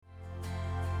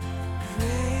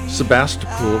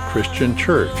Sebastopol Christian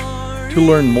Church. To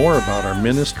learn more about our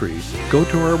ministry, go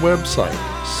to our website,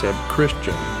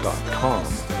 sebchristian.com.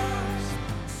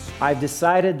 I've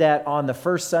decided that on the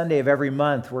first Sunday of every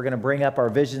month, we're going to bring up our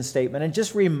vision statement and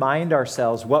just remind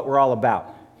ourselves what we're all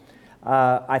about.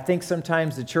 I think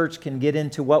sometimes the church can get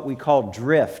into what we call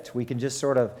drift. We can just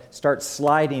sort of start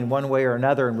sliding one way or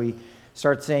another, and we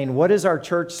start saying, what is our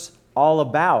church all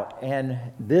about? And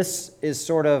this is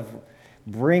sort of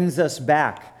brings us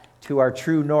back to our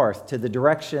true north, to the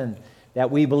direction that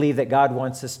we believe that God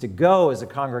wants us to go as a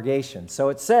congregation. So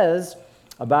it says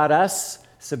about us,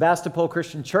 Sebastopol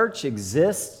Christian Church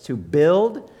exists to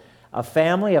build a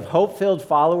family of hope-filled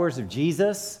followers of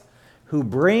Jesus who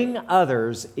bring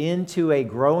others into a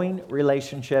growing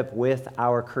relationship with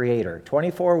our Creator.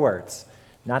 24 words.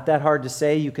 Not that hard to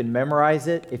say. You can memorize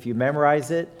it. If you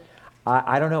memorize it,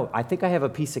 I don't know. I think I have a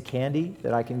piece of candy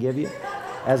that I can give you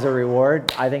as a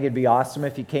reward. I think it'd be awesome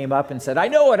if you came up and said, I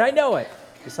know it.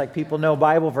 Just like people know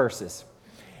Bible verses.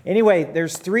 Anyway,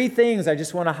 there's three things I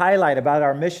just want to highlight about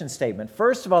our mission statement.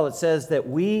 First of all, it says that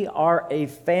we are a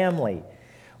family.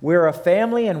 We're a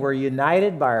family and we're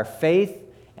united by our faith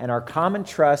and our common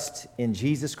trust in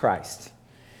Jesus Christ.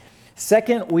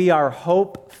 Second, we are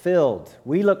hope-filled.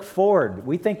 We look forward.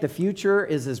 We think the future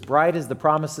is as bright as the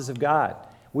promises of God.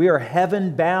 We are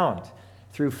heaven-bound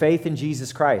through faith in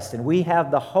Jesus Christ, and we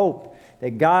have the hope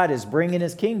that God is bringing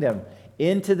His kingdom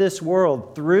into this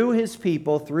world through His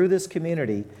people, through this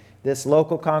community, this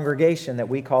local congregation that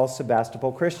we call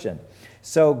Sebastopol Christian.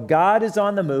 So God is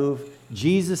on the move.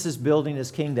 Jesus is building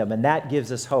His kingdom, and that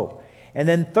gives us hope. And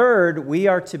then third, we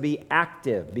are to be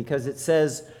active because it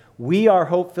says we are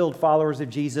hope-filled followers of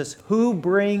Jesus who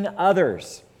bring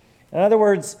others. In other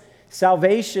words,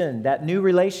 salvation, that new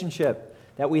relationship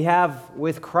that we have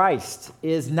with Christ,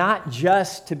 is not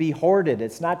just to be hoarded.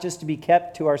 It's not just to be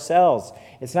kept to ourselves.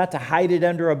 It's not to hide it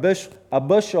under a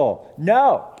bushel.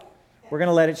 No, we're going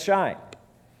to let it shine.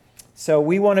 So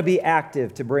we want to be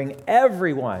active to bring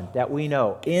everyone that we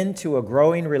know into a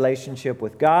growing relationship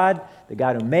with God, the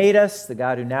God who made us, the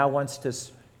God who now wants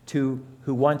to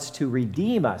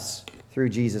redeem us through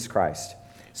Jesus Christ.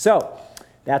 So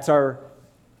that's our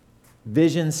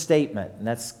vision statement, and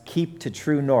that's keep to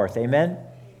true north. Amen?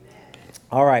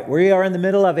 All right, we are in the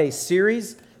middle of a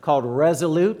series called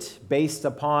Resolute, based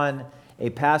upon a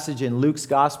passage in Luke's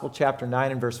Gospel, chapter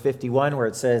 9 and verse 51, where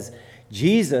it says,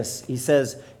 Jesus, he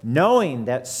says, knowing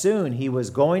that soon he was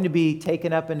going to be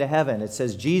taken up into heaven, it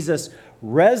says, Jesus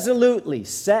resolutely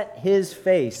set his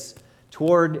face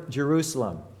toward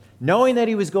Jerusalem, knowing that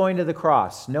he was going to the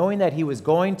cross, knowing that he was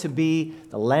going to be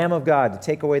the Lamb of God to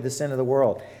take away the sin of the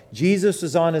world. Jesus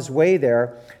was on his way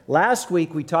there. Last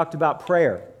week, we talked about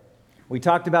prayer. We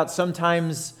talked about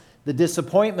sometimes the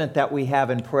disappointment that we have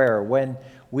in prayer when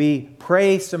we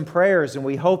pray some prayers and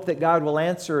we hope that God will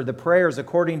answer the prayers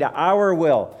according to our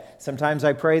will. Sometimes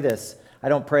I pray this. I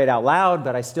don't pray it out loud,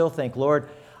 but I still think, Lord,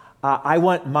 I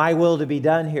want my will to be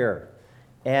done here.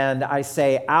 And I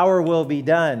say, our will be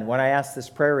done when I ask this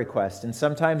prayer request. And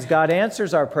sometimes God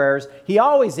answers our prayers. He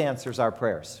always answers our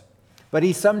prayers. But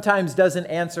He sometimes doesn't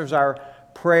answer our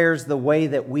prayers the way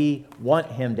that we want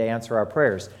Him to answer our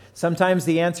prayers. Sometimes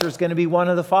the answer is going to be one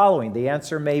of the following. The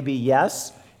answer may be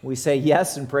yes. We say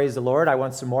yes and praise the Lord. I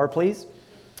want some more, please.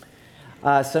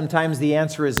 Sometimes the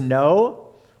answer is no.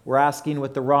 We're asking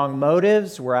with the wrong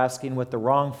motives. We're asking with the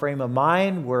wrong frame of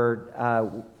mind.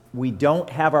 We don't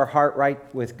have our heart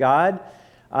right with God.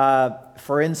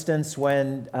 For instance,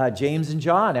 when James and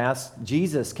John asked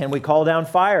Jesus, can we call down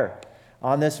fire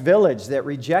on this village that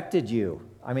rejected you?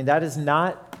 I mean, that is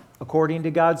not according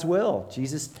to God's will.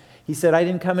 He said, I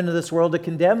didn't come into this world to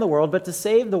condemn the world, but to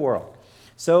save the world.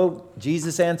 So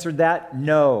Jesus answered that,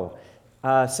 no.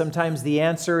 Sometimes the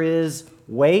answer is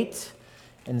wait,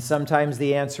 and sometimes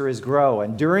the answer is grow.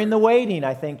 And during the waiting,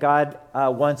 I think God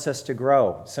wants us to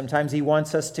grow. Sometimes He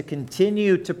wants us to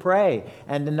continue to pray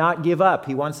and to not give up.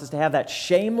 He wants us to have that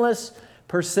shameless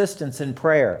persistence in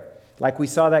prayer. Like we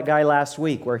saw that guy last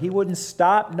week, where he wouldn't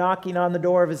stop knocking on the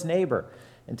door of his neighbor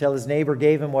until his neighbor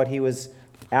gave him what he was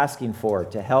asking for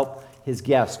to help his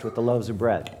guest with the loaves of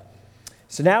bread.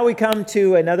 So now we come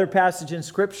to another passage in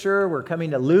Scripture. We're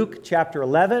coming to Luke chapter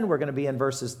 11. We're going to be in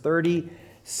verses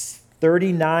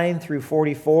 39 through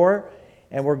 44.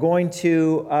 And we're going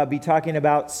to be talking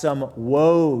about some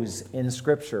woes in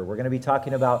Scripture. We're going to be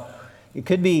talking about, it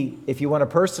could be, if you want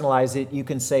to personalize it, you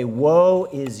can say, woe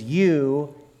is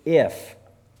you if.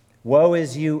 Woe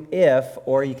is you if,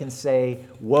 or you can say,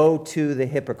 woe to the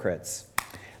hypocrites.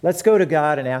 Let's go to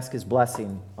God and ask His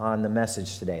blessing on the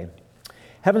message today.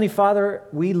 Heavenly Father,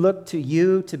 we look to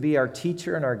you to be our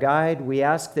teacher and our guide. We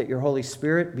ask that your Holy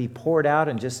Spirit be poured out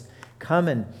and just come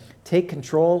and take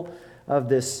control of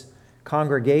this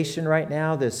congregation right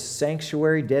now, this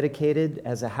sanctuary dedicated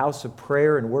as a house of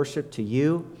prayer and worship to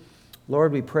you.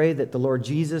 Lord, we pray that the Lord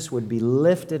Jesus would be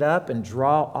lifted up and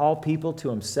draw all people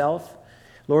to himself.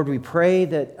 Lord, we pray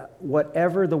that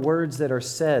whatever the words that are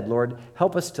said, Lord,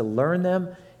 help us to learn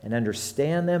them and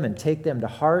understand them and take them to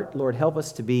heart. Lord, help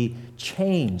us to be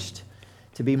changed,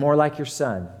 to be more like your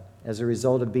Son as a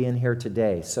result of being here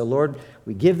today. So, Lord,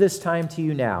 we give this time to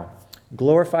you now.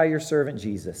 Glorify your servant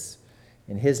Jesus.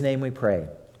 In his name we pray.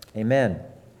 Amen.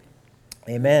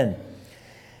 Amen.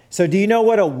 So do you know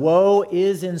what a woe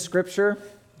is in Scripture?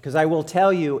 Because I will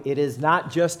tell you, it is not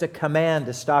just a command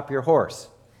to stop your horse.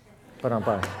 Did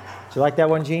you like that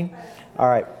one, Gene? All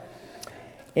right.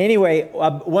 Anyway,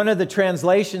 one of the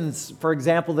translations, for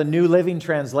example, the New Living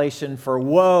Translation for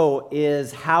woe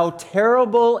is how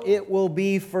terrible it will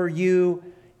be for you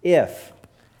if.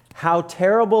 How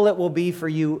terrible it will be for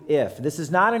you if. This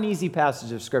is not an easy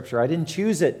passage of Scripture. I didn't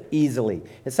choose it easily.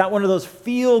 It's not one of those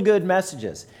feel-good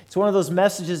messages. It's one of those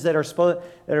messages that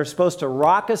are supposed to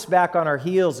rock us back on our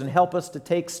heels and help us to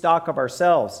take stock of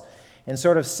ourselves and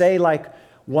sort of say like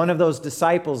one of those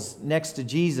disciples next to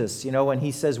Jesus, you know, when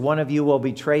he says, one of you will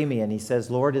betray me, and he says,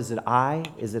 Lord, is it I?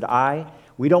 Is it I?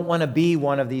 We don't want to be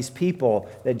one of these people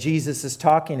that Jesus is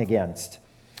talking against.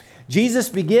 Jesus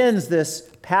begins this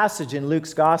passage in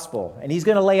Luke's gospel, and he's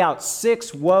going to lay out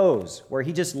 6 woes where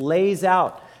he just lays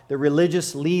out the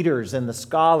religious leaders and the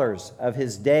scholars of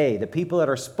his day, the people that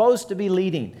are supposed to be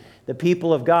leading the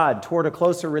people of God toward a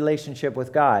closer relationship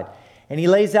with God. And he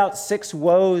lays out 6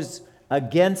 woes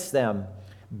against them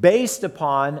based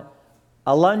upon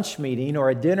a lunch meeting or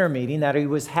a dinner meeting that he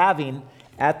was having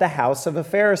at the house of a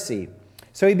Pharisee.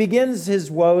 So he begins his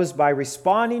woes by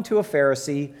responding to a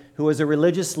Pharisee who was a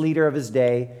religious leader of his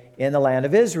day in the land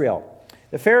of Israel.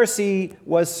 The Pharisee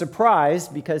was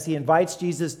surprised because he invites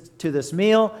Jesus to this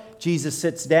meal. Jesus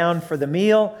sits down for the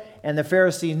meal, and the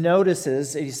Pharisee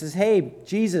notices, and he says, hey,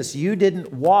 Jesus, you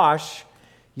didn't wash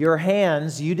your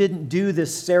hands. You didn't do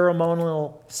this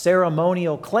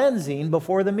ceremonial cleansing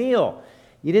before the meal.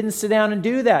 You didn't sit down and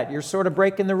do that. You're sort of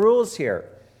breaking the rules here.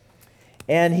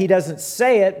 And he doesn't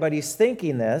say it, but he's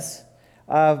thinking this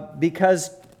because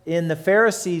in the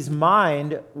Pharisee's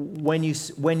mind, when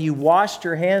you washed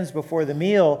your hands before the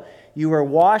meal, you were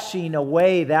washing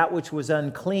away that which was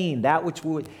unclean, that which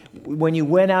when you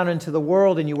went out into the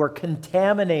world and you were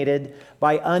contaminated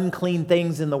by unclean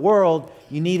things in the world,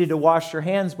 you needed to wash your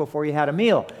hands before you had a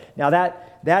meal. Now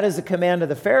that is a command of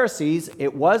the Pharisees.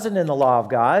 It wasn't in the law of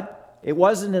God. It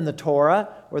wasn't in the Torah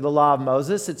or the law of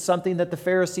Moses. It's something that the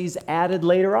Pharisees added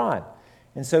later on.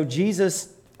 And so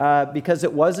Jesus, because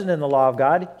it wasn't in the law of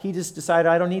God, he just decided,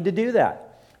 I don't need to do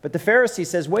that. But the Pharisee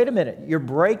says, wait a minute, you're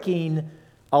breaking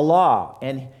a law.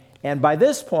 And by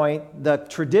this point, the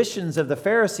traditions of the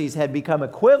Pharisees had become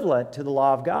equivalent to the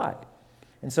law of God.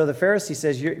 And so the Pharisee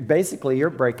says, you're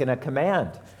breaking a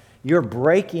command. You're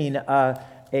breaking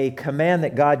a command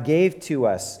that God gave to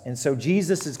us. And so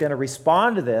Jesus is going to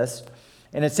respond to this.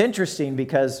 And it's interesting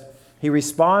because he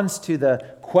responds to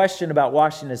the question about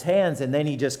washing his hands, and then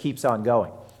he just keeps on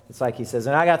going. It's like he says,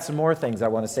 and I got some more things I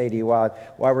want to say to you while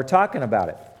we're talking about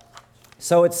it.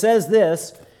 So it says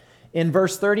this in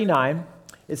verse 39.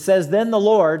 It says, then the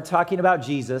Lord, talking about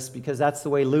Jesus, because that's the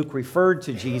way Luke referred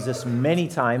to Jesus many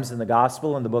times in the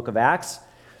gospel in the book of Acts.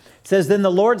 It says, then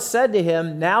the Lord said to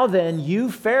him, now then, you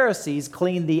Pharisees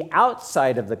clean the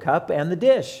outside of the cup and the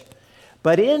dish,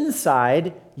 but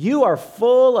inside you are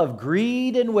full of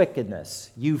greed and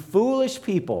wickedness, you foolish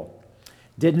people.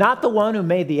 Did not the one who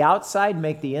made the outside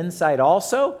make the inside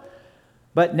also?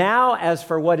 But now, as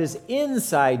for what is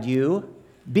inside you,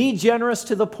 be generous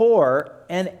to the poor,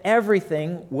 and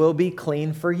everything will be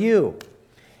clean for you.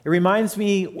 It reminds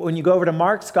me when you go over to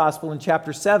Mark's gospel in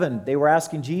chapter 7, they were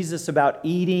asking Jesus about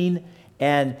eating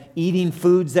and eating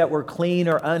foods that were clean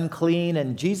or unclean.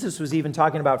 And Jesus was even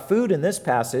talking about food in this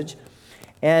passage.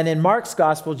 And in Mark's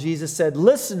gospel, Jesus said,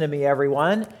 listen to me,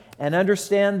 everyone, and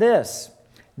understand this.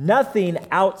 Nothing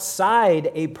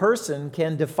outside a person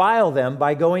can defile them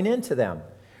by going into them.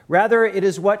 Rather, it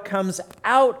is what comes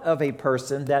out of a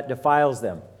person that defiles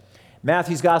them.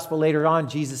 Matthew's gospel later on,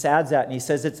 Jesus adds that, and he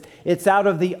says it's out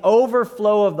of the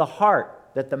overflow of the heart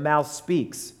that the mouth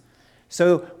speaks.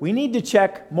 So we need to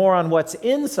check more on what's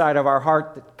inside of our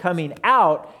heart coming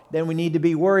out than we need to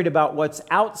be worried about what's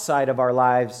outside of our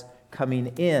lives coming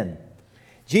in.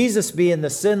 Jesus, being the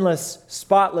sinless,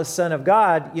 spotless Son of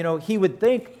God,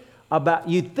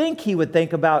 you'd think he would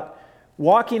think about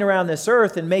walking around this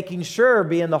earth and making sure,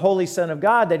 being the Holy Son of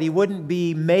God, that he wouldn't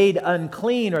be made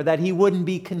unclean or that he wouldn't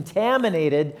be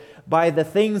contaminated by the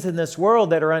things in this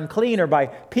world that are unclean or by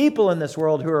people in this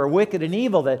world who are wicked and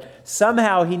evil, that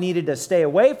somehow he needed to stay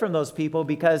away from those people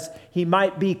because he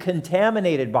might be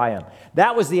contaminated by them.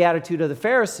 That was the attitude of the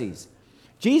Pharisees.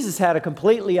 Jesus had a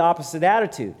completely opposite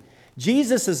attitude.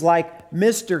 Jesus is like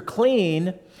Mr.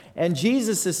 Clean, and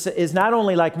Jesus is not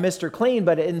only like Mr. Clean,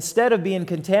 but instead of being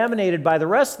contaminated by the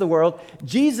rest of the world,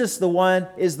 Jesus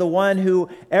is the one who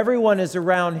everyone is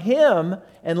around him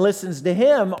and listens to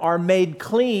him are made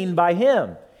clean by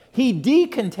him. He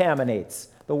decontaminates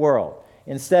the world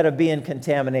instead of being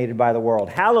contaminated by the world.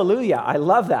 Hallelujah. I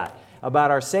love that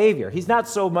about our Savior. He's not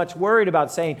so much worried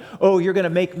about saying, oh, you're going to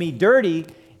make me dirty.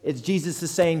 It's Jesus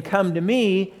is saying, come to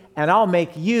me and I'll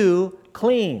make you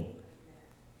clean.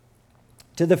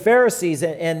 To the Pharisees,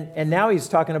 and now he's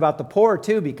talking about the poor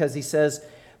too, because he says,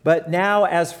 but now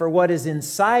as for what is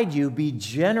inside you, be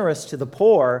generous to the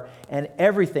poor, and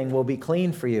everything will be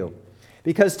clean for you.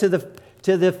 Because to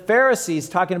the Pharisees,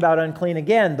 talking about unclean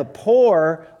again, the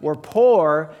poor were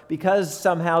poor because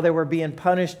somehow they were being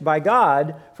punished by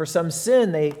God for some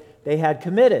sin they had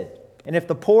committed. And if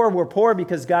the poor were poor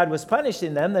because God was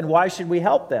punishing them, then why should we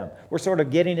help them? We're sort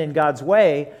of getting in God's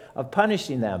way of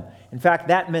punishing them. In fact,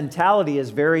 that mentality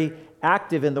is very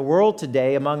active in the world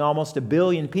today among almost 1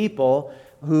 billion people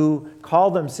who call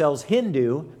themselves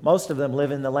Hindu. Most of them live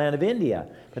in the land of India.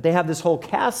 But they have this whole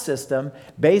caste system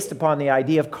based upon the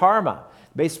idea of karma,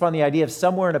 based upon the idea of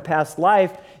somewhere in a past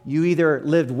life, you either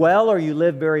lived well or you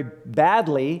lived very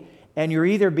badly, and you're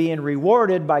either being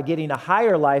rewarded by getting a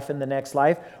higher life in the next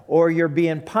life, or you're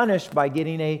being punished by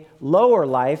getting a lower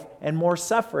life and more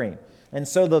suffering. And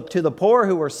so to the poor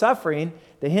who are suffering,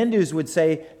 the Hindus would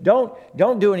say, don't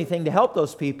do anything to help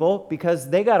those people because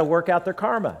they got to work out their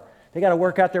karma. They got to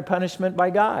work out their punishment by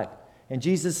God. And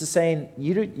Jesus is saying,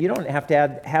 you don't have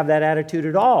to have that attitude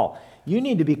at all. You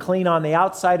need to be clean on the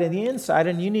outside and the inside,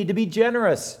 and you need to be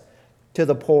generous to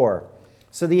the poor.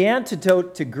 So the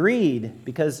antidote to greed,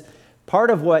 because part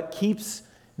of what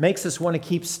makes us want to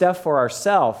keep stuff for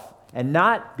ourselves and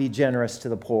not be generous to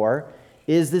the poor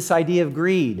is this idea of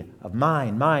greed, of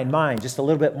mine, just a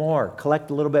little bit more,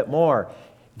 collect a little bit more,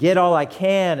 get all I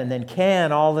can, and then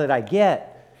can all that I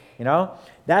get. You know,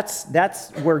 that's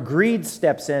where greed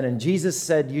steps in. And Jesus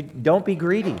said, "You don't be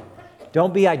greedy,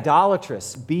 don't be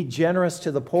idolatrous, be generous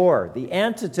to the poor." The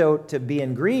antidote to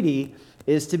being greedy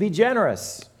is to be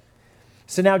generous.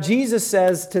 So now Jesus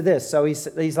says to this, so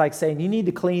he's like saying, you need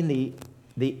to clean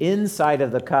the inside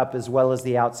of the cup as well as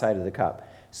the outside of the cup.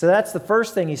 So that's the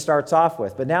first thing he starts off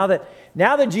with. But now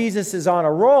that Jesus is on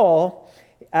a roll,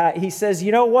 he says,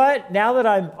 you know what? Now that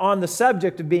I'm on the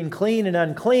subject of being clean and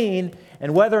unclean,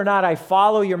 and whether or not I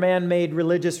follow your man-made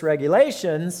religious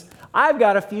regulations, I've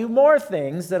got a few more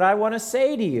things that I want to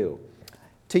say to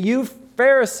you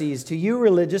Pharisees, to you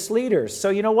religious leaders.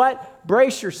 So you know what?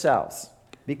 Brace yourselves,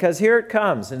 because here it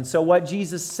comes. And so what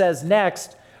Jesus says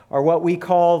next are what we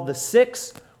call the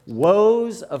 6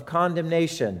 woes of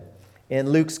condemnation in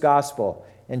Luke's gospel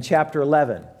in chapter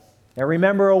 11. Now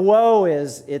remember, a woe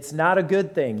it's not a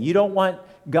good thing. You don't want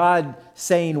God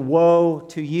saying woe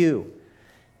to you.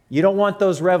 You don't want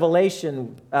those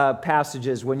Revelation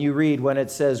passages when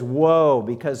it says woe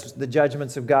because the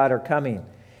judgments of God are coming.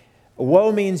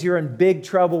 Woe means you're in big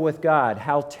trouble with God.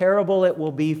 How terrible it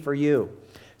will be for you.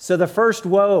 So the first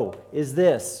woe is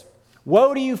this.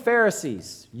 Woe to you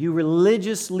Pharisees, you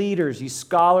religious leaders, you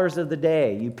scholars of the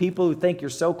day, you people who think you're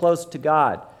so close to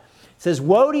God. It says,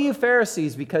 woe to you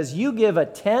Pharisees, because you give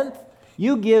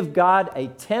God a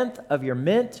tenth of your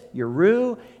mint, your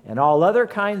rue, and all other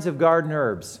kinds of garden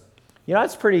herbs. You know,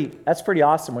 that's pretty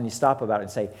awesome when you stop about it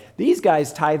and say, these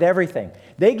guys tithe everything.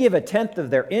 They give a tenth of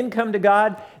their income to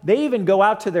God. They even go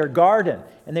out to their garden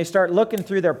and they start looking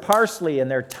through their parsley and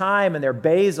their thyme and their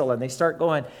basil, and they start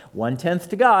going 1/10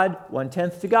 to God,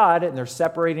 1/10 to God, and they're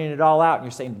separating it all out. And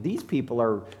you're saying, these people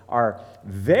are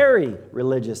very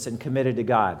religious and committed to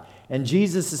God. And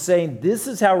Jesus is saying, this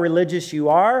is how religious you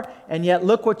are, and yet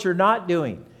look what you're not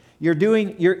doing. You're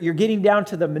getting down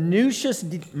to the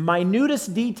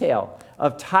minutest detail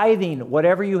of tithing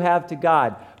whatever you have to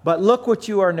God. But look what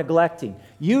you are neglecting.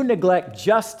 You neglect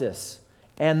justice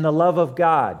and the love of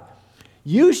God.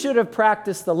 You should have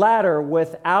practiced the latter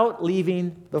without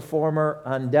leaving the former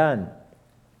undone.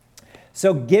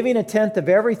 So giving a tenth of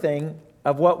everything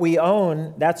of what we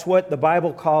own, that's what the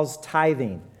Bible calls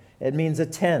tithing. It means a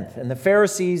tenth. And the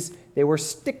Pharisees, they were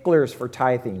sticklers for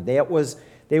tithing.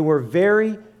 They were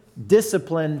very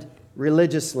disciplined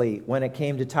religiously when it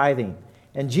came to tithing.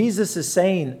 And Jesus is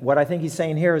saying, what I think he's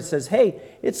saying here, it says, hey,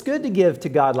 it's good to give to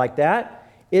God like that.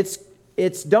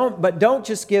 But don't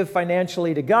just give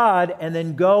financially to God and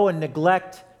then go and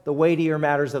neglect the weightier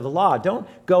matters of the law. Don't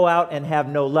go out and have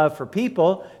no love for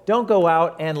people. Don't go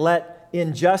out and let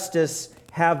injustice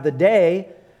have the day.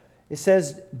 It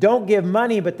says, don't give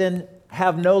money, but then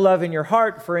have no love in your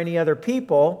heart for any other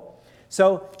people.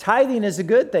 So tithing is a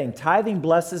good thing. Tithing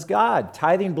blesses God.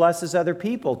 Tithing blesses other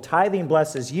people. Tithing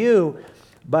blesses you,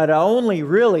 but only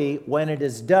really when it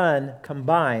is done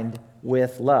combined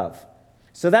with love.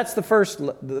 So that's the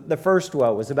first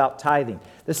woe is about tithing.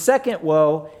 The second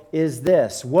woe is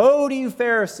this: woe to you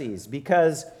Pharisees,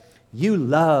 because you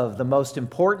love the most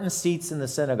important seats in the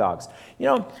synagogues. You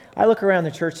know, I look around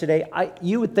the church today,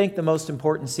 you would think the most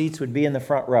important seats would be in the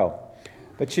front row.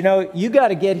 But you know, you got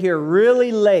to get here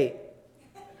really late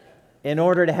in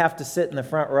order to have to sit in the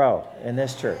front row in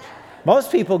this church.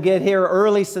 Most people get here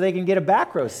early so they can get a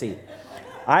back row seat.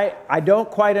 I don't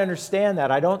quite understand that.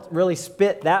 I don't really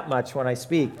spit that much when I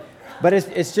speak. But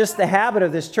it's just the habit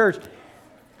of this church.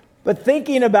 But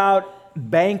thinking about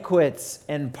banquets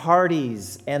and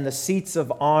parties and the seats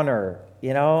of honor,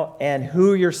 you know, and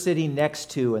who you're sitting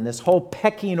next to, and this whole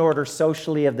pecking order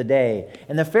socially of the day.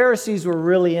 And the Pharisees were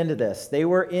really into this. They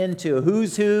were into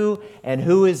who's who and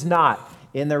who is not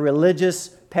in the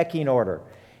religious pecking order.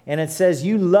 And it says,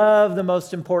 you love the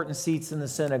most important seats in the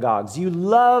synagogues. You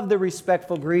love the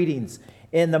respectful greetings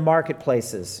in the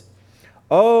marketplaces.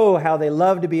 Oh, how they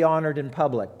love to be honored in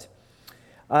public.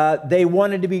 They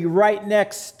wanted to be right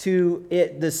next to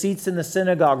the seats in the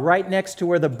synagogue, right next to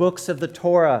where the books of the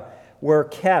Torah were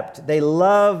kept. They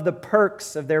love the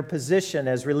perks of their position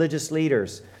as religious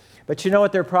leaders. But you know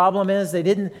what their problem is? They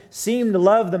didn't seem to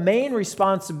love the main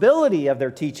responsibility of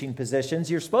their teaching positions.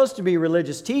 You're supposed to be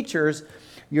religious teachers.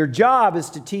 Your job is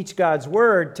to teach God's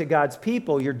word to God's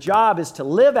people. Your job is to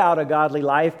live out a godly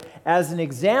life as an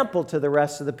example to the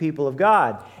rest of the people of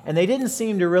God. And they didn't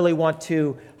seem to really want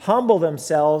to humble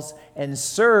themselves and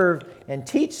serve and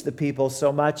teach the people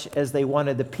so much as they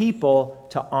wanted the people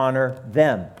to honor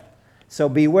them. So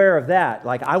beware of that.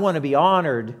 Like, I want to be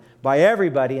honored by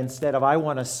everybody instead of I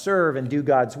want to serve and do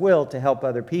God's will to help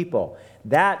other people.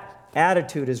 That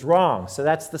attitude is wrong. So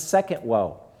that's the second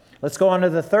woe. Let's go on to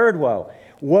the third woe.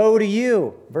 Woe to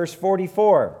you, verse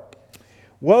 44.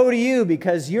 Woe to you,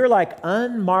 because you're like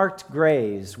unmarked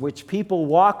graves, which people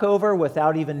walk over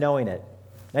without even knowing it.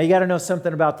 Now, you got to know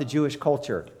something about the Jewish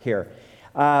culture here.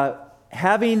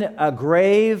 Having a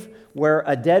grave where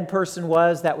a dead person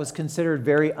was, that was considered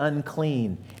very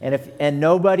unclean. And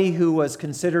nobody who was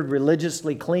considered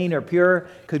religiously clean or pure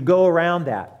could go around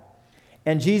that.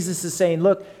 And Jesus is saying,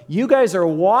 look, you guys are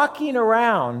walking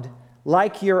around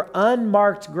like you're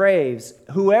unmarked graves.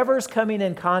 Whoever's coming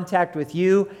in contact with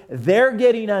you, they're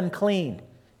getting unclean.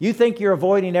 You think you're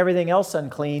avoiding everything else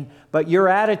unclean, but your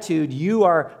attitude, you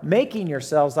are making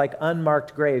yourselves like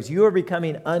unmarked graves. You are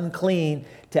becoming unclean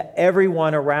to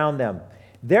everyone around them.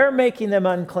 They're making them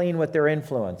unclean with their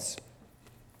influence.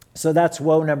 So that's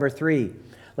woe number 3.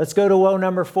 Let's go to woe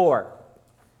number 4.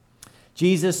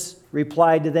 Jesus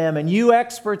replied to them, and you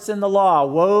experts in the law,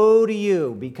 woe to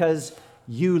you, because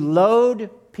you load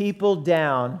people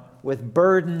down with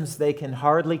burdens they can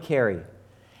hardly carry,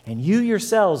 and you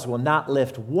yourselves will not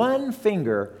lift one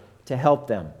finger to help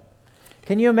them.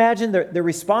 Can you imagine the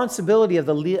responsibility of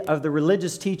the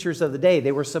religious teachers of the day?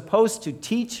 They were supposed to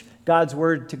teach God's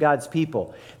word to God's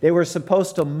people. They were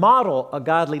supposed to model a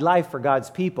godly life for God's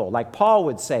people. Like Paul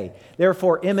would say,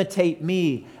 therefore imitate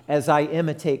me as I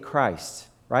imitate Christ,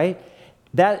 right?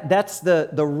 That's the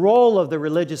role of the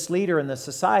religious leader in the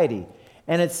society.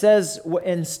 And it says,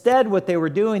 instead what they were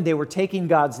doing, they were taking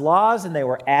God's laws and they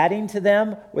were adding to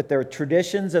them with their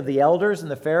traditions of the elders and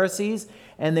the Pharisees,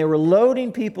 and they were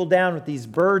loading people down with these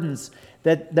burdens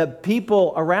that the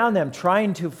people around them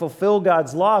trying to fulfill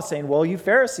God's law, saying, well, you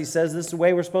Pharisees says this is the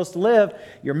way we're supposed to live.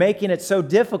 You're making it so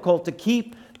difficult to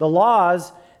keep the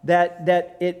laws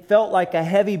that it felt like a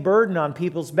heavy burden on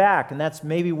people's back. And that's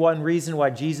maybe one reason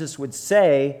why Jesus would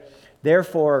say,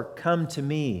 therefore, come to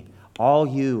me, all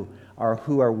you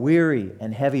who are weary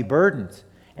and heavy burdened,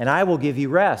 and I will give you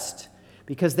rest.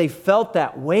 Because they felt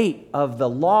that weight of the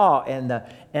law and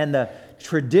the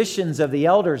traditions of the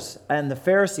elders and the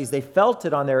Pharisees. They felt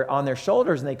it on their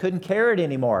shoulders, and they couldn't carry it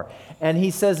anymore. And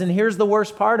he says, and here's the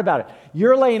worst part about it.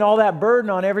 You're laying all that burden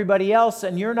on everybody else,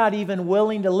 and you're not even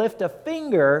willing to lift a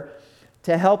finger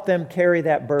to help them carry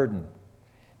that burden.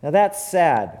 Now that's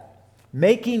sad.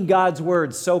 Making God's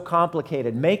word so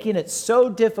complicated, making it so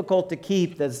difficult to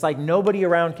keep that it's like nobody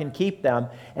around can keep them,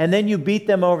 and then you beat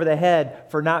them over the head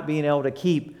for not being able to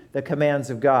keep the commands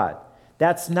of God.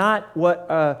 That's not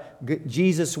what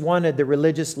Jesus wanted the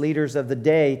religious leaders of the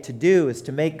day to do, is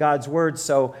to make God's word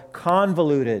so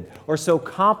convoluted or so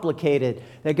complicated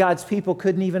that God's people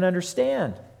couldn't even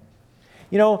understand.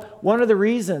 You know, one of the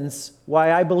reasons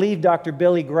why I believe Dr.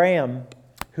 Billy Graham,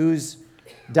 who's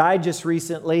died just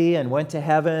recently and went to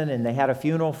heaven, and they had a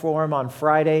funeral for him on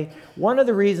Friday. One of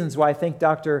the reasons why I think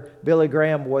Dr. Billy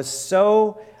Graham was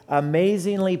so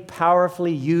amazingly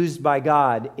powerfully used by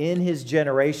God in his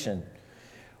generation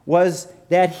was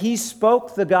that he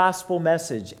spoke the gospel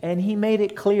message, and he made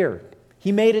it clear.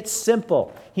 He made it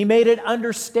simple. He made it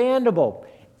understandable.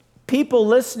 People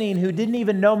listening who didn't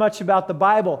even know much about the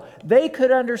Bible, they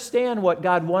could understand what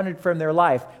God wanted from their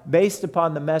life based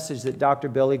upon the message that Dr.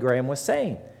 Billy Graham was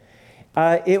saying.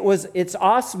 It's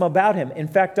awesome about him. In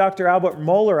fact, Dr. Albert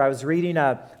Mohler, I was reading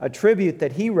a tribute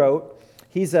that he wrote.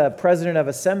 He's a president of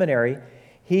a seminary.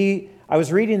 I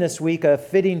was reading this week a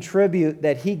fitting tribute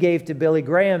that he gave to Billy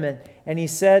Graham, and he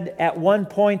said at one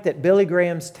point that Billy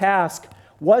Graham's task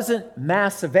wasn't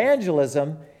mass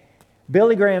evangelism.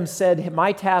 Billy Graham said,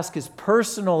 my task is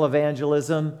personal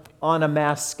evangelism on a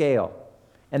mass scale.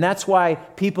 And that's why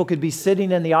people could be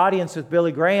sitting in the audience with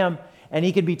Billy Graham, and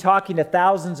he could be talking to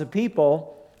thousands of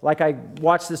people. Like I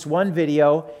watched this one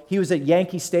video. He was at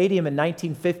Yankee Stadium in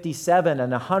 1957,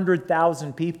 and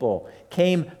 100,000 people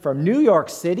came from New York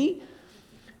City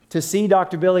to see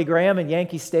Dr. Billy Graham in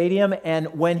Yankee Stadium.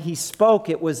 And when he spoke,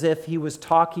 it was as if he was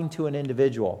talking to an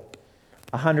individual,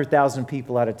 100,000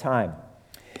 people at a time.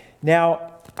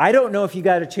 Now, I don't know if you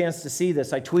got a chance to see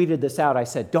this. I tweeted this out. I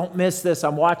said, don't miss this.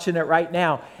 I'm watching it right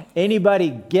now. Anybody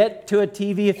get to a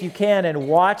TV if you can and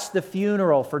watch the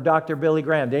funeral for Dr. Billy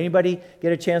Graham. Did anybody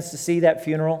get a chance to see that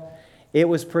funeral? It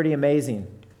was pretty amazing.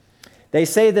 They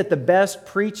say that the best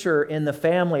preacher in the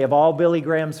family of all Billy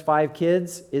Graham's 5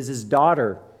 kids is his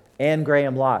daughter, Ann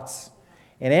Graham Lotz.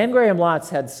 And Ann Graham Lotz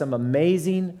had some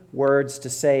amazing words to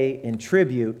say in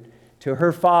tribute to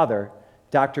her father,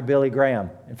 Dr. Billy Graham.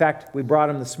 In fact, we brought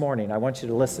him this morning. I want you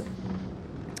to listen.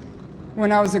 When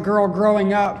I was a girl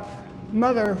growing up,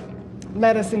 Mother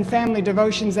led us in family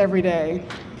devotions every day.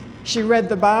 She read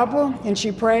the Bible and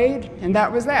she prayed, and that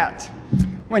was that.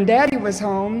 When Daddy was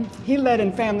home, he led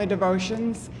in family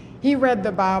devotions. He read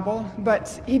the Bible,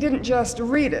 but he didn't just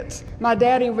read it. My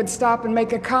daddy would stop and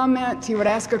make a comment, he would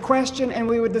ask a question, and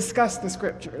we would discuss the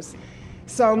scriptures.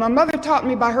 So my mother taught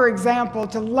me by her example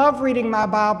to love reading my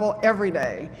Bible every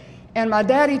day. And my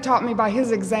daddy taught me by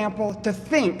his example to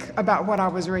think about what I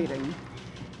was reading.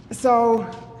 So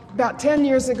about 10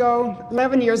 years ago,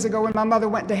 11 years ago, when my mother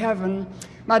went to heaven,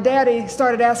 my daddy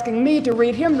started asking me to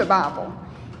read him the Bible.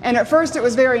 And at first it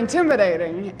was very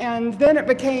intimidating, and then it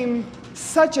became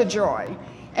such a joy.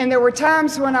 And there were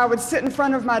times when I would sit in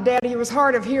front of my daddy. He was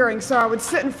hard of hearing, so I would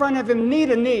sit in front of him knee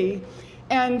to knee,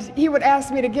 and he would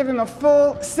ask me to give him a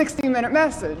full 60-minute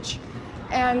message.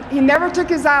 And he never took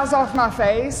his eyes off my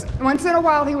face. Once in a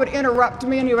while he would interrupt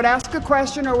me and he would ask a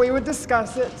question or we would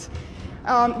discuss it.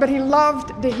 But he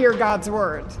loved to hear God's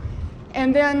word.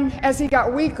 And then as he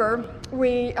got weaker,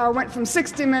 we went from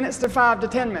 60 minutes to 5 to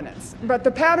 10 minutes. But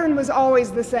the pattern was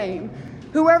always the same.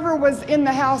 Whoever was in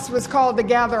the house was called to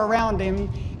gather around him.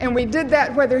 And we did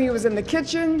that whether he was in the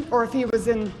kitchen or if he was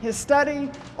in his study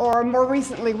or more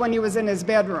recently when he was in his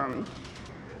bedroom.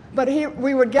 But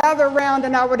we would gather around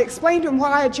and I would explain to him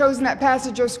why I had chosen that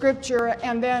passage of scripture,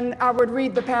 and then I would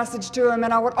read the passage to him,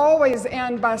 and I would always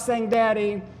end by saying,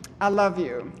 Daddy, I love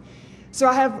you. So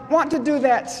I want to do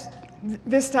that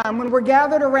this time when we're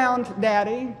gathered around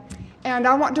Daddy, and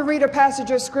I want to read a passage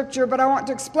of scripture, but I want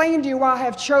to explain to you why I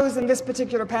have chosen this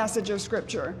particular passage of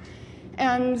scripture.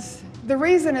 And the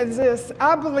reason is this: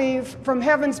 I believe from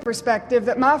heaven's perspective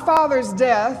that my father's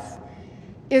death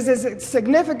is as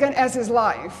significant as his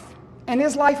life. And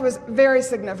his life was very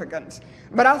significant.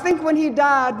 But I think when he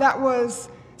died, that was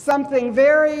something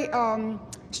very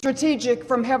strategic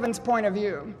from heaven's point of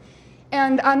view.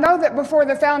 And I know that before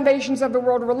the foundations of the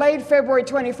world were laid, February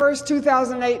 21st,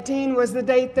 2018 was the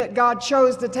date that God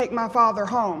chose to take my father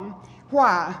home.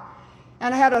 Why?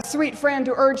 And I had a sweet friend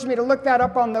who urged me to look that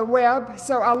up on the web.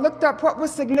 So I looked up what was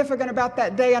significant about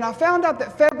that day, and I found out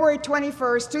that February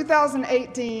 21st,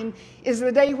 2018 is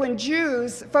the day when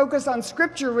Jews focus on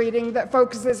scripture reading that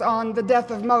focuses on the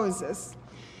death of Moses.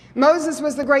 Moses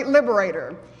was the great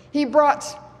liberator. He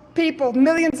brought people,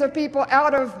 millions of people,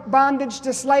 out of bondage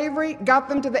to slavery, got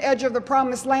them to the edge of the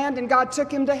promised land, and God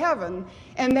took him to heaven.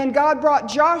 And then God brought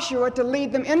Joshua to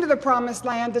lead them into the promised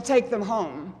land to take them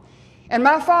home. And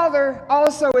my father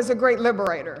also is a great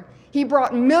liberator. He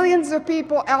brought millions of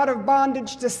people out of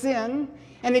bondage to sin,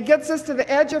 and he gets us to the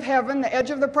edge of heaven, the edge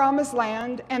of the promised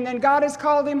land, and then God has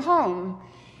called him home.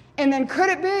 And then could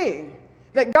it be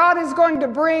that God is going to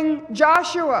bring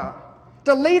Joshua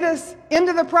to lead us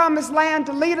into the promised land,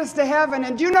 to lead us to heaven?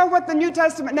 And do you know what the New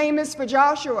Testament name is for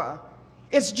Joshua?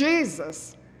 It's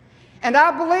Jesus. And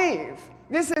I believe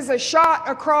this is a shot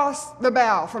across the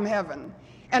bow from heaven.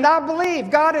 And I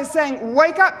believe God is saying,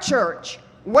 wake up, church.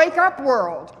 Wake up,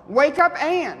 world. Wake up,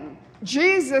 Anne.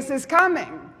 Jesus is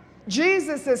coming.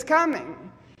 Jesus is coming.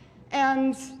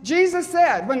 And Jesus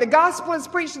said, when the gospel is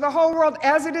preached to the whole world,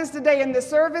 as it is today in this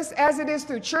service, as it is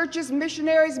through churches,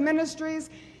 missionaries, ministries,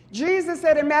 Jesus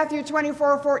said in Matthew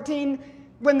 24:14,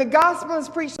 when the gospel is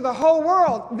preached to the whole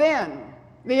world, then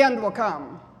the end will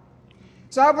come.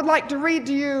 So I would like to read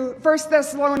to you 1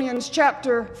 Thessalonians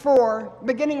chapter 4,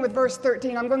 beginning with verse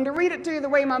 13. I'm going to read it to you the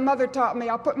way my mother taught me.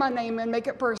 I'll put my name in, make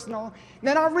it personal.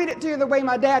 Then I'll read it to you the way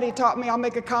my daddy taught me. I'll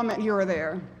make a comment here or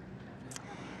there.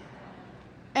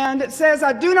 And it says,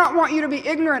 I do not want you to be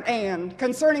ignorant, Anne,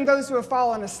 concerning those who have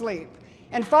fallen asleep.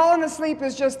 And fallen asleep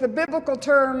is just the biblical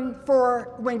term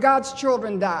for when God's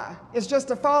children die. It's just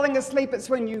a falling asleep. It's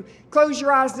when you close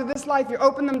your eyes to this life, you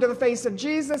open them to the face of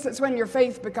Jesus. It's when your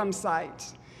faith becomes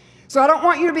sight. So I don't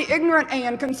want you to be ignorant,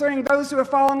 Anne, concerning those who have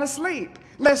fallen asleep,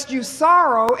 lest you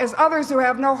sorrow as others who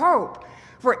have no hope.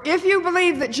 For if you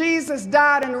believe that Jesus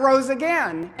died and rose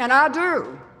again, and I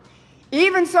do,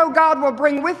 even so God will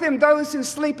bring with him those who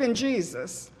sleep in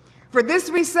Jesus. For this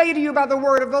we say to you by the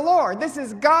word of the Lord. This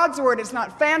is God's word. It's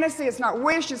not fantasy. It's not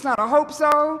wish. It's not a hope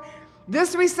so.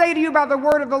 This we say to you by the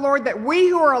word of the Lord, that we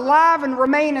who are alive and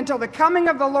remain until the coming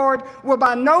of the Lord will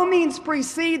by no means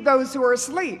precede those who are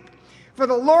asleep. For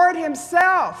the Lord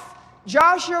himself,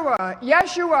 Joshua,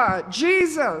 Yeshua,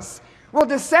 Jesus, will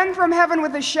descend from heaven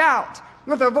with a shout,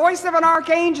 with the voice of an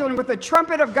archangel and with the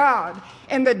trumpet of God.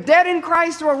 And the dead in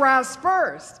Christ will rise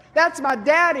first. That's my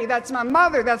daddy. That's my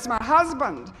mother. That's my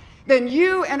husband. Then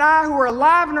you and I who are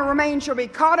alive and remain shall be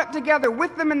caught up together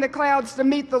with them in the clouds to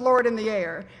meet the Lord in the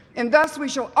air. And thus we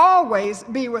shall always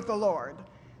be with the Lord.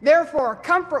 Therefore,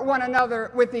 comfort one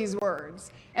another with these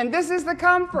words. And this is the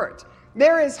comfort.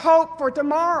 There is hope for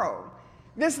tomorrow.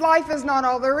 This life is not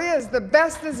all there is. The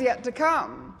best is yet to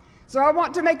come. So I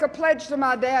want to make a pledge to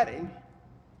my daddy.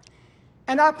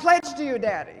 And I pledge to you,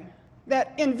 Daddy,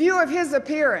 that in view of his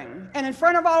appearing and in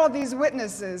front of all of these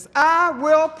witnesses, I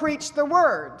will preach the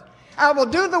word. I will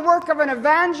do the work of an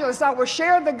evangelist. I will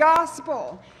share the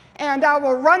gospel. And I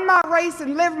will run my race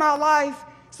and live my life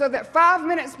so that 5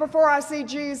 minutes before I see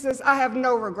Jesus, I have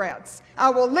no regrets. I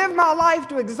will live my life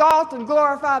to exalt and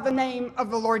glorify the name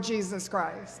of the Lord Jesus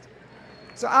Christ.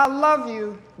 So I love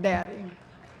you, Daddy.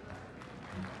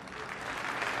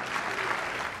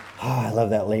 Oh, I love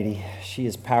that lady. She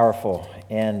is powerful.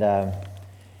 And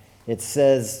it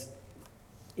says,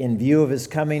 in view of his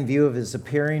coming, view of his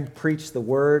appearing, preach the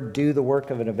word, do the work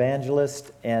of an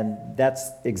evangelist. And that's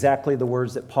exactly the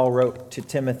words that Paul wrote to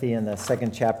Timothy in the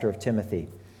 2nd chapter of Timothy.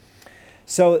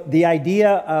 So the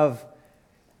idea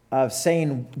of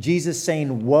saying, Jesus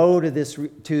saying woe to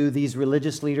these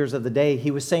religious leaders of the day, he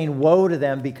was saying woe to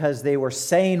them because they were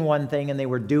saying one thing and they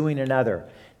were doing another.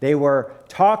 They were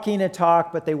talking a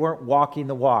talk, but they weren't walking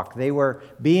the walk. They were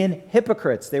being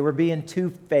hypocrites. They were being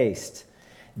two-faced.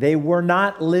 They were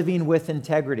not living with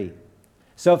integrity.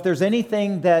 So if there's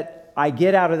anything that I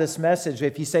get out of this message,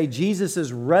 if you say Jesus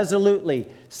is resolutely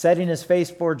setting his face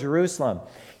for Jerusalem,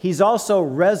 he's also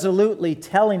resolutely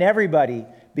telling everybody,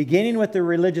 beginning with the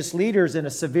religious leaders in a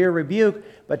severe rebuke,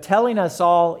 but telling us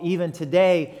all even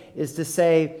today is to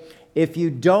say, if you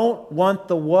don't want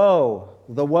the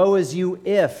woe is you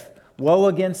if, woe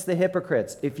against the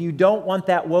hypocrites. If you don't want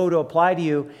that woe to apply to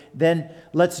you, then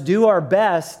let's do our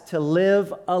best to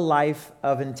live a life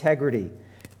of integrity.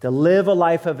 To live a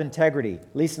life of integrity.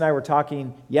 Lisa and I were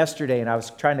talking yesterday, and I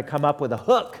was trying to come up with a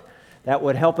hook that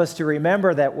would help us to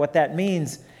remember that what that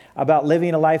means about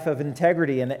living a life of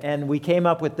integrity. And we came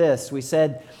up with this. We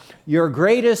said, your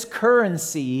greatest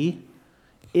currency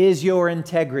is your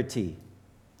integrity.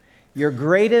 Your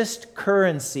greatest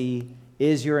currency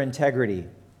is your integrity.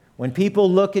 When people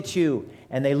look at you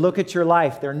and they look at your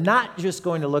life, they're not just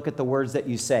going to look at the words that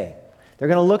you say. They're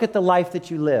going to look at the life that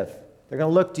you live. They're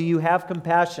going to look, do you have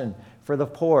compassion for the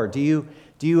poor? Do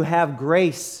you have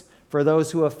grace for those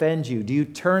who offend you? Do you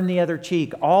turn the other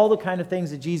cheek? All the kind of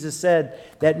things that Jesus said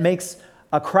that makes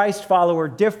a Christ follower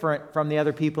different from the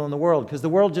other people in the world. Because the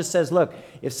world just says, look,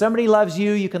 if somebody loves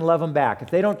you, you can love them back.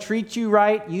 If they don't treat you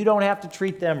right, you don't have to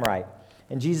treat them right.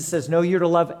 And Jesus says, no, you're to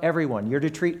love everyone. You're to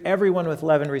treat everyone with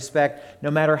love and respect,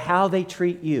 no matter how they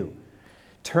treat you.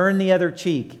 Turn the other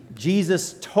cheek.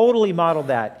 Jesus totally modeled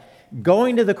that.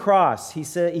 Going to the cross,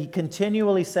 he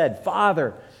continually said,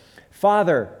 Father,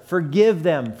 Father, forgive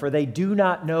them, for they do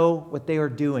not know what they are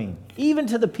doing, even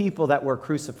to the people that were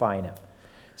crucifying him.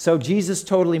 So Jesus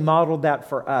totally modeled that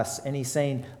for us, and he's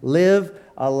saying, live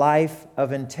a life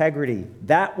of integrity.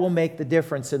 That will make the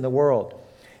difference in the world.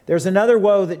 There's another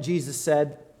woe that Jesus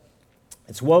said.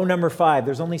 It's woe number 5.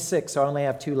 There's only 6, so I only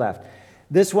have 2 left.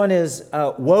 This one is,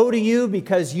 woe to you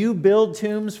because you build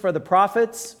tombs for the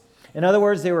prophets. In other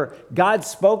words, they were God's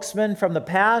spokesmen from the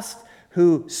past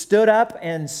who stood up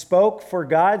and spoke for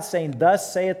God, saying,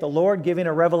 thus saith the Lord, giving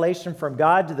a revelation from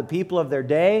God to the people of their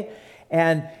day.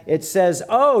 And it says,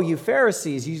 oh, you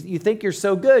Pharisees, you think you're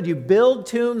so good. You build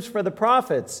tombs for the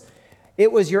prophets.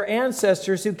 It was your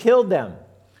ancestors who killed them.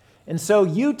 And so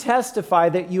you testify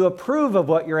that you approve of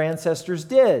what your ancestors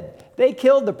did. They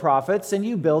killed the prophets and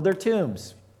you build their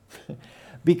tombs.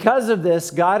 Because of this,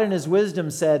 God in his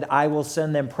wisdom said, I will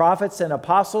send them prophets and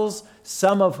apostles,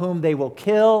 some of whom they will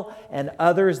kill and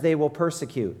others they will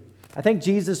persecute. I think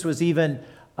Jesus was even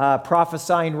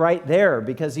prophesying right there,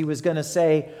 because he was going to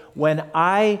say, when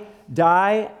I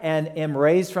die and am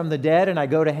raised from the dead and I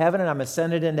go to heaven and I'm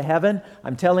ascended into heaven,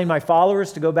 I'm telling my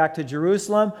followers to go back to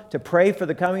Jerusalem to pray for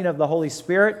the coming of the Holy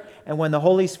Spirit. And when the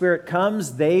Holy Spirit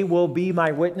comes, they will be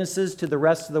my witnesses to the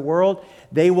rest of the world.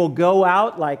 They will go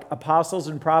out like apostles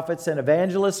and prophets and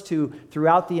evangelists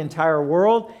throughout the entire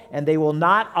world, and they will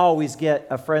not always get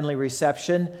a friendly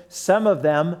reception. Some of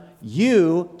them,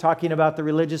 you, talking about the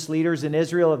religious leaders in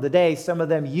Israel of the day, some of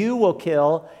them you will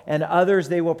kill, and others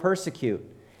they will persecute.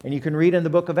 And you can read in the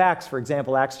book of Acts, for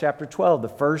example, Acts chapter 12,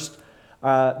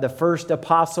 the first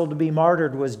apostle to be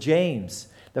martyred was James.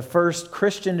 The first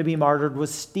Christian to be martyred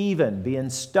was Stephen, being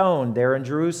stoned there in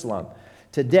Jerusalem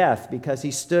to death because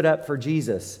he stood up for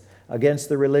Jesus against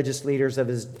the religious leaders of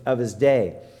his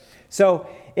day. So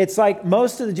it's like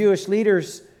most of the Jewish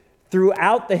leaders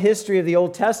throughout the history of the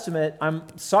Old Testament, I'm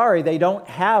sorry, they don't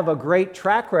have a great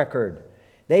track record.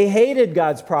 They hated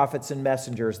God's prophets and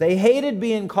messengers. They hated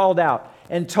being called out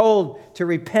and told to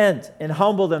repent and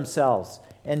humble themselves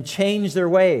and change their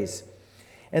ways.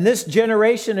 And this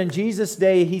generation in Jesus'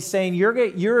 day, he's saying,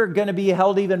 you're going to be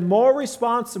held even more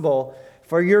responsible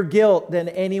for your guilt than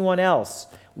anyone else.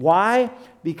 Why?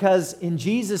 Because in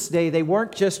Jesus' day, they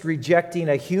weren't just rejecting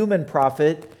a human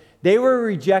prophet. They were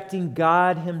rejecting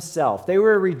God himself. They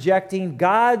were rejecting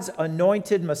God's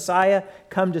anointed Messiah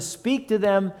come to speak to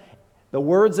them the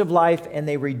words of life, and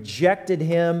they rejected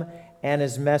him and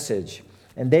his message.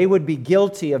 And they would be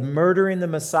guilty of murdering the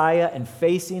Messiah and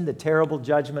facing the terrible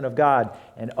judgment of God.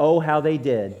 And oh, how they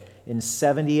did in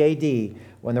 70 AD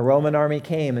when the Roman army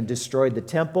came and destroyed the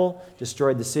temple,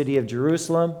 destroyed the city of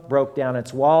Jerusalem, broke down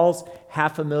its walls.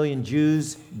 500,000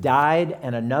 Jews died,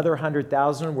 and another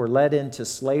 100,000 were led into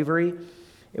slavery.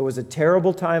 It was a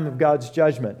terrible time of God's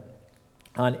judgment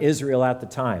on Israel at the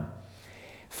time.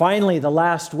 Finally, the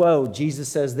last woe, Jesus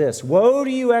says this, woe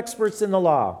to you experts in the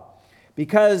law,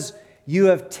 because you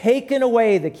have taken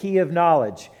away the key of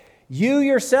knowledge. You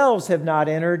yourselves have not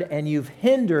entered, and you've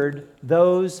hindered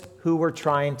those who were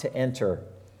trying to enter.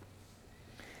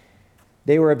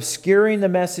 They were obscuring the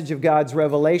message of God's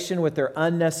revelation with their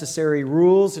unnecessary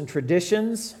rules and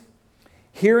traditions.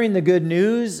 Hearing the good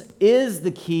news is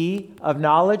the key of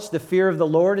knowledge. The fear of the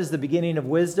Lord is the beginning of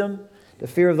wisdom. The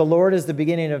fear of the Lord is the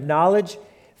beginning of knowledge.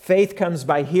 Faith comes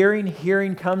by hearing.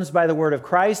 Hearing comes by the word of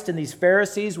Christ. And these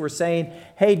Pharisees were saying,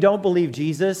 hey, don't believe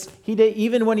Jesus.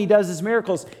 Even when he does his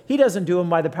miracles, he doesn't do them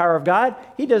by the power of God.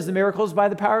 He does the miracles by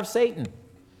the power of Satan.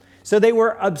 So they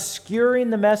were obscuring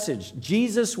the message.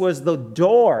 Jesus was the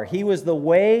door. He was the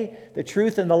way, the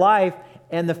truth, and the life.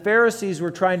 And the Pharisees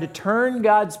were trying to turn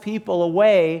God's people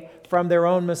away from their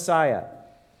own Messiah.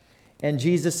 And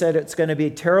Jesus said it's going to be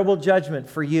a terrible judgment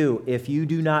for you if you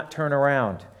do not turn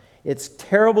around. It's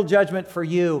terrible judgment for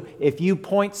you if you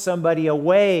point somebody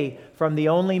away from the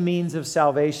only means of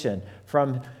salvation,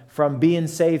 from being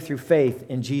saved through faith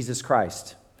in Jesus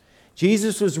Christ.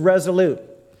 Jesus was resolute.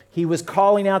 He was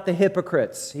calling out the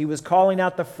hypocrites. He was calling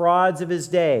out the frauds of his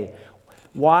day.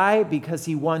 Why? Because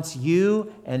he wants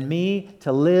you and me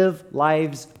to live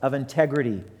lives of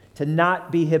integrity, to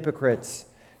not be hypocrites,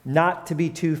 not to be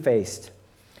two-faced.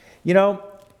 You know,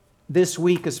 this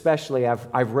week especially,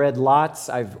 I've read lots,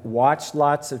 I've watched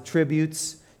lots of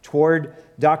tributes toward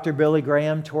Dr. Billy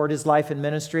Graham, toward his life and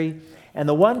ministry. And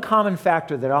the one common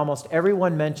factor that almost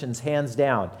everyone mentions, hands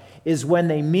down, is when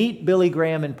they meet Billy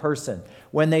Graham in person.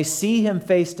 When they see him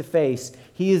face to face,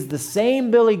 he is the same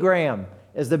Billy Graham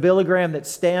as the Billy Graham that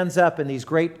stands up in these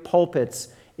great pulpits,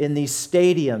 in these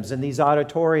stadiums, in these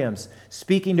auditoriums,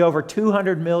 speaking to over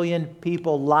 200 million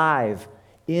people live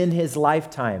in his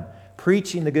lifetime,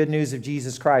 preaching the good news of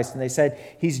Jesus Christ. And they said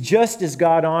he's just as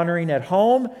God-honoring at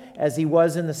home as he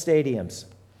was in the stadiums.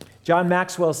 John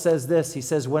Maxwell says this. He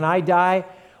says, when I die,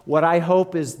 what I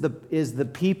hope is the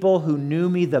people who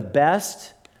knew me the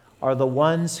best are the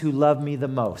ones who love me the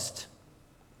most.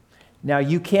 Now,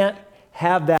 you can't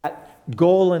have that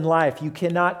goal in life. You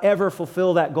cannot ever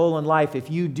fulfill that goal in life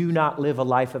if you do not live a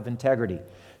life of integrity.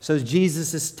 So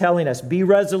Jesus is telling us, be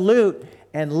resolute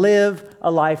and live a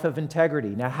life of integrity.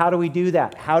 Now, how do we do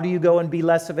that? How do you go and be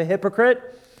less of a hypocrite?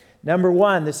 Number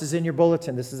one, this is in your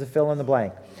bulletin. This is a fill in the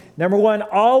blank. Number one,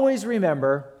 always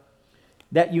remember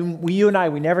that you and I,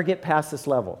 we never get past this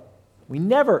level. We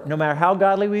never, no matter how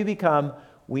godly we become,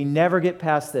 we never get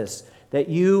past this. That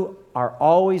you are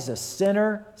always a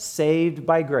sinner saved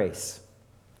by grace.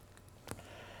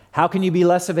 How can you be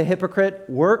less of a hypocrite?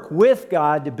 Work with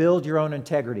God to build your own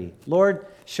integrity. Lord,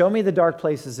 show me the dark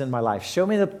places in my life. Show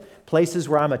me the places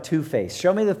where I'm a two-faced.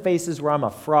 Show me the places where I'm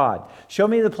a fraud. Show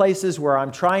me the places where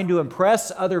I'm trying to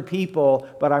impress other people,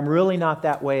 but I'm really not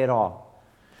that way at all.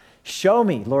 Show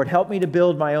me, Lord, help me to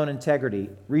build my own integrity.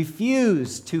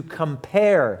 Refuse to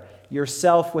compare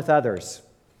yourself with others.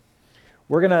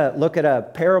 We're going to look at a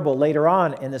parable later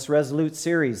on in this Resolute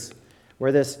series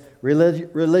where this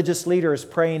religious leader is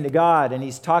praying to God, and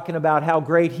he's talking about how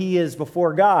great he is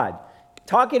before God,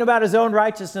 talking about his own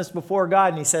righteousness before God,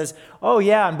 and he says, oh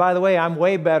yeah, and by the way, I'm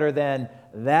way better than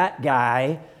that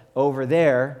guy over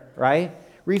there, right?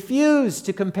 Refuse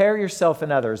to compare yourself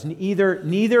and others,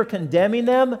 neither condemning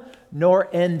them nor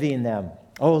envying them.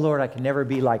 Oh Lord, I can never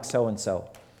be like so-and-so.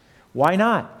 Why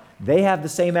not? They have the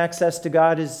same access to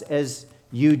God as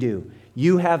you do.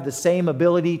 You have the same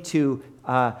ability to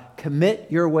commit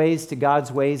your ways to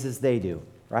God's ways as they do,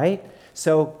 right?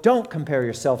 So don't compare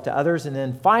yourself to others. And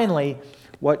then finally,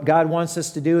 what God wants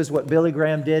us to do is what Billy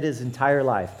Graham did his entire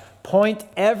life. Point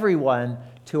everyone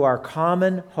to our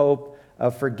common hope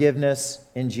of forgiveness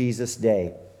in Jesus'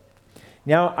 day.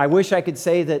 Now, I wish I could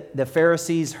say that the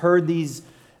Pharisees heard these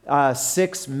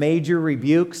 6 major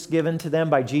rebukes given to them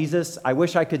by Jesus. I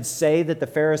wish I could say that the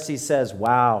Pharisees says,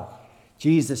 wow,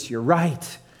 Jesus, you're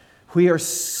right. We are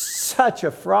such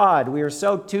a fraud. We are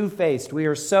so two-faced. We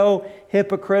are so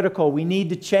hypocritical. We need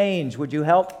to change. Would you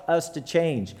help us to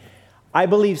change? I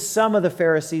believe some of the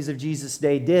Pharisees of Jesus'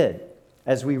 day did,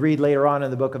 as we read later on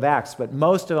in the book of Acts, but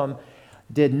most of them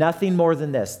did nothing more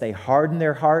than this. They hardened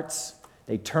their hearts.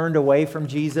 They turned away from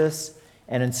Jesus.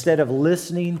 And instead of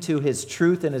listening to his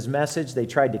truth and his message, they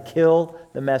tried to kill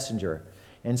the messenger.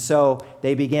 And so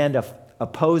they began to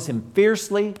oppose him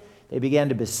fiercely. They began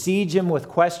to besiege him with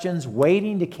questions,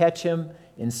 waiting to catch him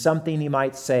in something he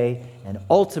might say. And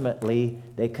ultimately,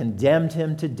 they condemned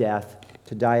him to death,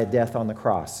 to die a death on the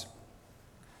cross.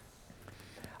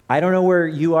 I don't know where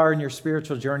you are in your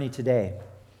spiritual journey today.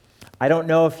 I don't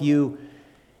know if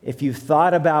you've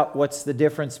thought about what's the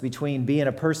difference between being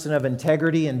a person of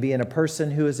integrity and being a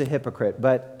person who is a hypocrite.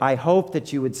 But I hope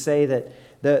that you would say that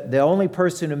the only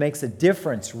person who makes a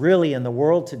difference really in the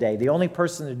world today, the only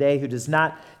person today who does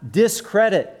not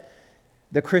discredit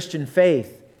the Christian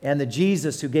faith and the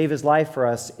Jesus who gave his life for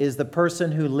us, is the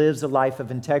person who lives a life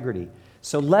of integrity.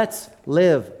 So let's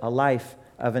live a life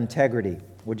of integrity.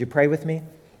 Would you pray with me?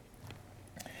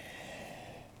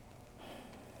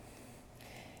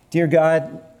 Dear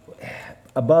God,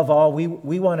 above all, we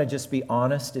want to just be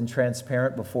honest and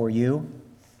transparent before you.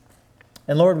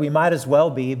 And Lord, we might as well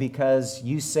be, because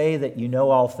you say that you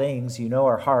know all things. You know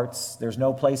our hearts. There's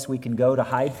no place we can go to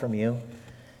hide from you.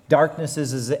 Darkness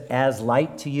is as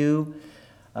light to you.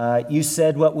 You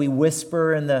said what we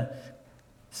whisper in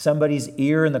somebody's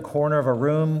ear in the corner of a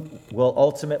room will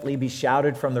ultimately be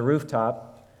shouted from the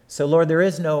rooftop. So Lord, there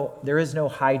is no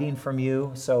hiding from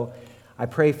you. So I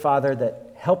pray, Father,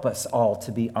 that help us all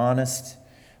to be honest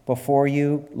before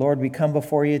you. Lord, we come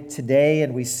before you today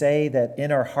and we say that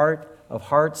in our heart of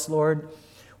hearts, Lord,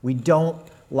 we don't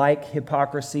like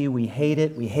hypocrisy. We hate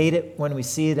it. We hate it when we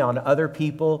see it on other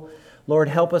people. Lord,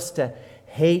 help us to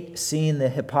hate seeing the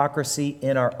hypocrisy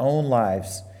in our own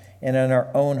lives and in our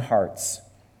own hearts.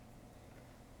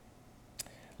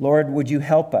 Lord, would you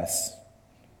help us?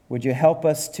 Would you help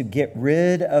us to get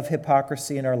rid of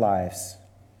hypocrisy in our lives?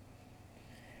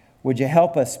 Would you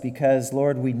help us? Because,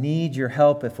 Lord, we need your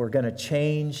help if we're going to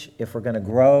change, if we're going to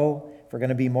grow, if we're going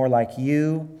to be more like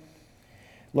you.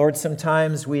 Lord,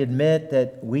 sometimes we admit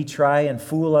that we try and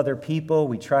fool other people.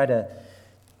 We try to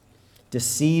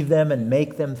deceive them and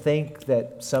make them think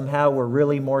that somehow we're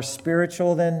really more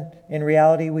spiritual than in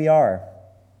reality we are.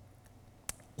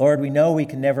 Lord, we know we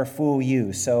can never fool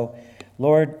you. So,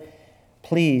 Lord,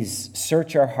 please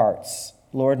search our hearts.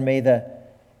 Lord, may the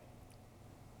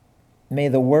May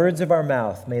the words of our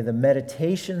mouth, may the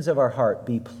meditations of our heart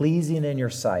be pleasing in your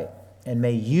sight, and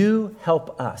may you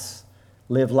help us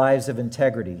live lives of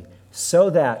integrity so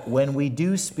that when we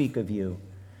do speak of you,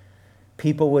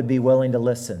 people would be willing to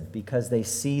listen because they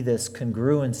see this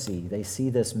congruency, they see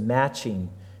this matching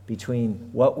between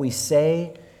what we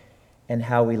say and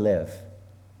how we live.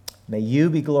 May you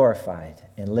be glorified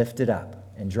and lifted up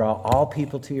and draw all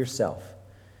people to yourself.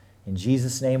 In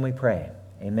Jesus' name we pray.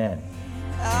 Amen.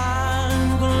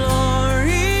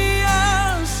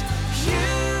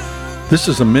 This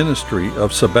is a ministry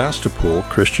of Sebastopol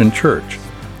Christian Church.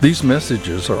 These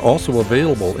messages are also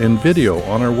available in video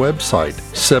on our website,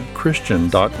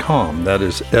 sebchristian.com. That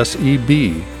is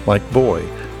S-E-B, like boy,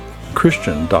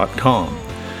 Christian.com.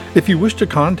 If you wish to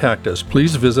contact us,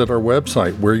 please visit our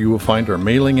website where you will find our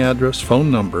mailing address, phone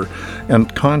number,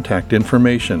 and contact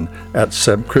information at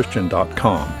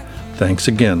sebchristian.com. Thanks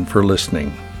again for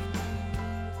listening.